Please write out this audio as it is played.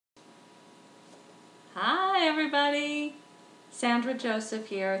everybody! Sandra Joseph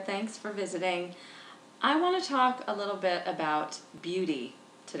here. Thanks for visiting. I want to talk a little bit about beauty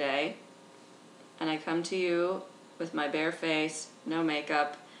today. And I come to you with my bare face, no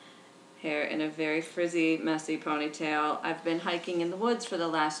makeup, hair in a very frizzy, messy ponytail. I've been hiking in the woods for the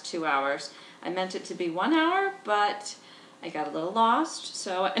last 2 hours. I meant it to be 1 hour, but I got a little lost,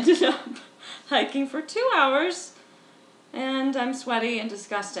 so I ended up hiking for 2 hours. And I'm sweaty and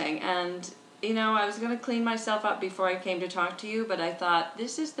disgusting. And you know, I was going to clean myself up before I came to talk to you, but I thought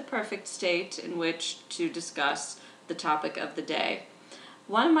this is the perfect state in which to discuss the topic of the day.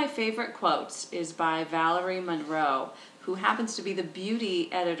 One of my favorite quotes is by Valerie Monroe, who happens to be the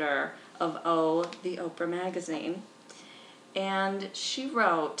beauty editor of the Oprah magazine. And she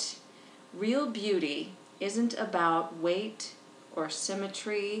wrote, "Real beauty isn't about weight or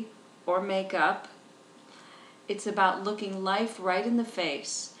symmetry or makeup. It's about looking life right in the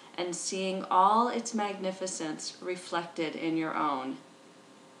face and seeing all its magnificence reflected in your own."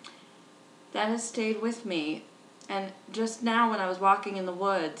 That has stayed with me. And just now when I was walking in the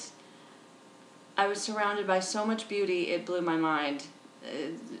woods, I was surrounded by so much beauty it blew my mind.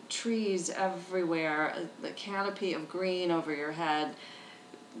 Trees everywhere, the canopy of green over your head,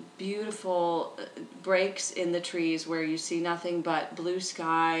 beautiful breaks in the trees where you see nothing but blue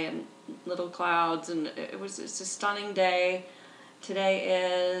sky and little clouds, and it's a stunning day.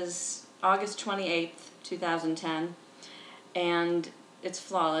 Today is August 28th, 2010, and it's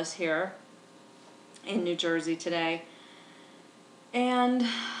flawless here in New Jersey today. And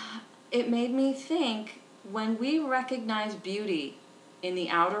it made me think, when we recognize beauty in the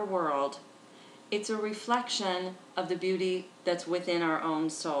outer world, it's a reflection of the beauty that's within our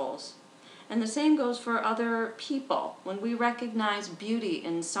own souls. And the same goes for other people. When we recognize beauty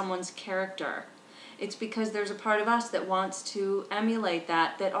in someone's character, it's because there's a part of us that wants to emulate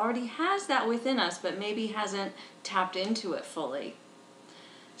that already has that within us, but maybe hasn't tapped into it fully.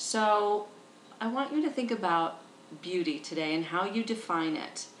 So I want you to think about beauty today and how you define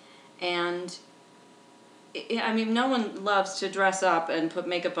it. And I mean, no one loves to dress up and put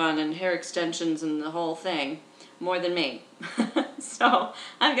makeup on and hair extensions and the whole thing more than me. So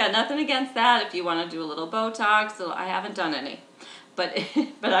I've got nothing against that. If you want to do a little Botox, I haven't done any. But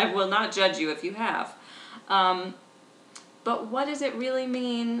I will not judge you if you have. But what does it really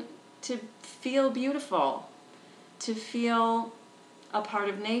mean to feel beautiful? To feel a part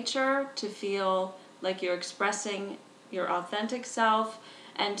of nature, to feel like you're expressing your authentic self,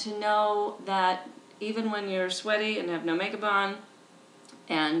 and to know that even when you're sweaty and have no makeup on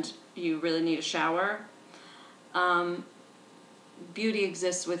and you really need a shower, beauty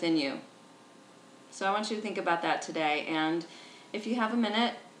exists within you. So I want you to think about that today, and if you have a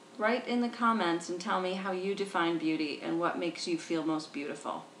minute, write in the comments and tell me how you define beauty and what makes you feel most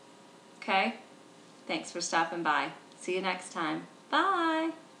beautiful. Okay? Thanks for stopping by. See you next time.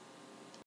 Bye!